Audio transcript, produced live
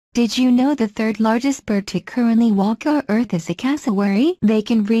Did you know the third largest bird to currently walk our earth is a cassowary? They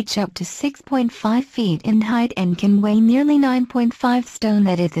can reach up to 6.5 feet in height and can weigh nearly 9.5 stone,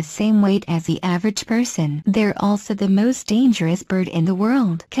 that is the same weight as the average person. They're also the most dangerous bird in the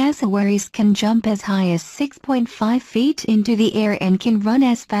world. Cassowaries can jump as high as 6.5 feet into the air and can run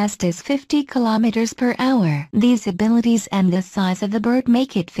as fast as 50 kilometers per hour. These abilities and the size of the bird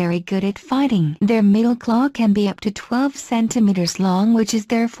make it very good at fighting. Their middle claw can be up to 12 centimeters long, which is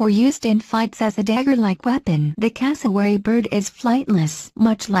therefore used in fights as a dagger-like weapon. The cassowary bird is flightless.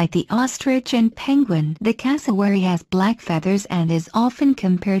 Much like the ostrich and penguin, the cassowary has black feathers and is often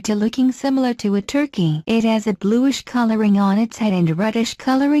compared to looking similar to a turkey. It has a bluish coloring on its head and a reddish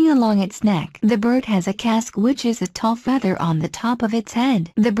coloring along its neck. The bird has a casque, which is a tall feather on the top of its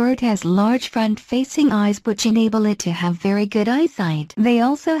head. The bird has large front-facing eyes which enable it to have very good eyesight. They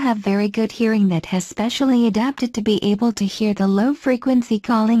also have very good hearing that has specially adapted to be able to hear the low-frequency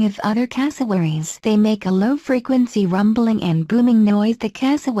calling of other cassowaries. They make a low-frequency rumbling and booming noise. The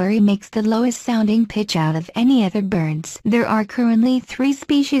cassowary makes the lowest sounding pitch out of any other birds. There are currently 3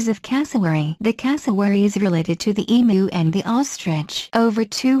 species of cassowary. The cassowary is related to the emu and the ostrich. Over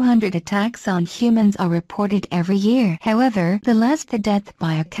 200 attacks on humans are reported every year. However, the last death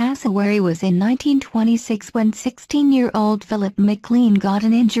by a cassowary was in 1926 when 16-year-old Philip McLean got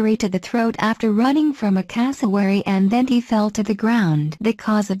an injury to the throat after running from a cassowary and then he fell to the ground. The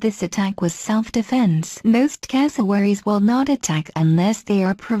cause of this attack was self-defense. Most cassowaries will not attack unless they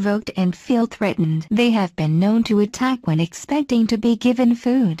are provoked and feel threatened. They have been known to attack when expecting to be given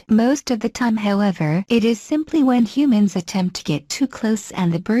food. Most of the time, however, it is simply when humans attempt to get too close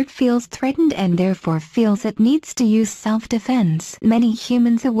and the bird feels threatened and therefore feels it needs to use self-defense. Many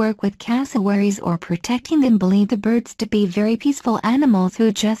humans who work with cassowaries or protecting them believe the birds to be very peaceful animals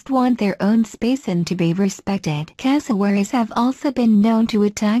who just want their own space and to be respected. Cassowaries have also been known to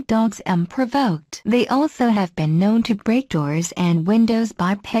attack dogs unprovoked. They also have been known to break doors and windows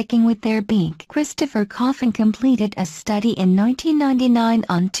by pecking with their beak. Christopher Coffin completed a study in 1999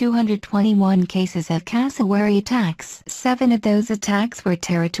 on 221 cases of cassowary attacks. 7 of those attacks were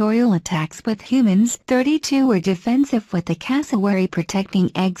territorial attacks with humans, 32 were defensive with the cassowary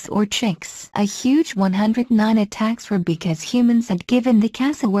protecting eggs or chicks. A huge 109 attacks were because humans had given the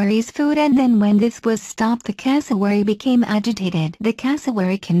cassowaries food, and then when this was stopped the cassowary became agitated. The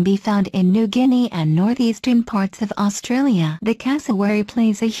cassowary can be found in New Guinea and northeastern parts of Australia. The cassowary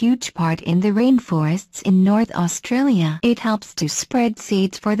plays a huge part in the rainforests in North Australia. It helps to spread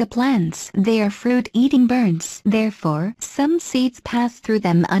seeds for the plants. They are fruit-eating birds. Therefore, some seeds pass through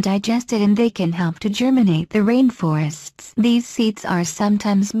them undigested and they can help to germinate the rainforests. These seeds are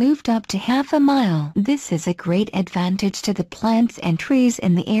sometimes moved up to half a mile. This is a great advantage to the plants and trees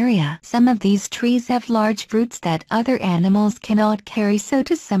in the area. Some of these trees have large roots that other animals cannot carry, so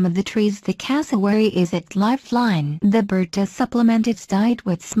to some of the trees the cassowary is its lifeline. The bird does supplement its diet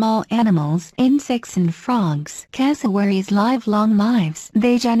with small animals, insects and frogs. Cassowaries live long lives.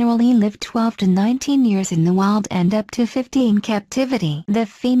 They generally live 12 to 19 years in the wild and up to 50 in captivity. The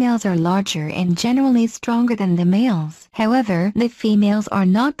females are larger and generally stronger than the males. However, the females are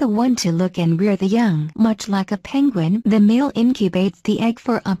not the one to look and rear the young. Much like a penguin, the male incubates the egg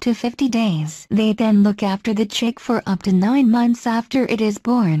for up to 50 days. They then look after the chick for up to 9 months after it is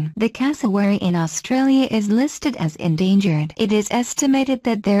born. The cassowary in Australia is listed as endangered. It is estimated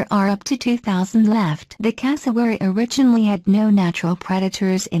that there are up to 2,000 left. The cassowary originally had no natural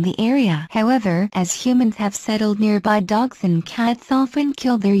predators in the area. However, as humans have settled nearby, dogs and cats often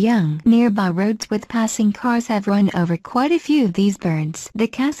kill their young. Nearby roads with passing cars have run over quite a few of these birds. The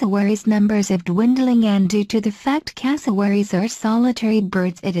cassowaries' numbers are dwindling, and due to the fact cassowaries are solitary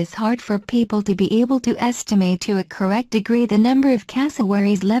birds, it is hard for people to be able to estimate to a correct degree the number of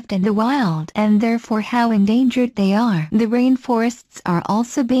cassowaries left in the wild, and therefore how endangered they are. The rainforests are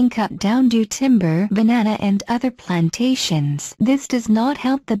also being cut down due to timber, banana and other plantations. This does not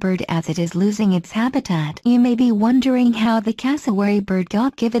help the bird as it is losing its habitat. You may be wondering how the cassowary bird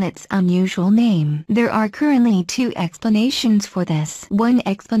got given its unusual name. There are currently 2 explanations for this. One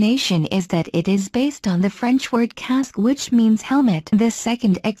explanation is that it is based on the French word casque, which means helmet. The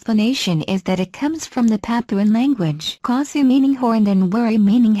second explanation is that it comes from the Papuan language, kasu meaning horn and wari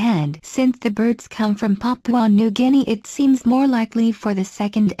meaning head. Since the birds come from Papua New Guinea, it seems more likely for the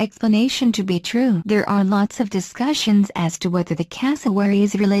second explanation to be true. There are lots of discussions as to whether the cassowary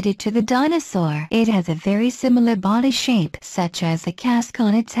is related to the dinosaur. It has a very similar body shape, such as a casque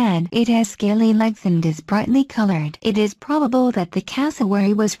on its head. It has scaly legs and is brightly colored. It is probable that the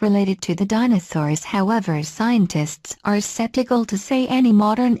cassowary was related to the dinosaurs. However, scientists are skeptical to say any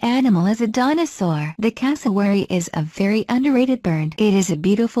modern animal is a dinosaur. The cassowary is a very underrated bird. bird. It is a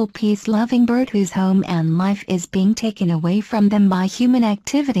beautiful peace-loving bird whose home and life is being taken away from them by human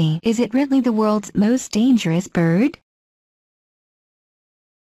activity. Is it really the world's most dangerous bird?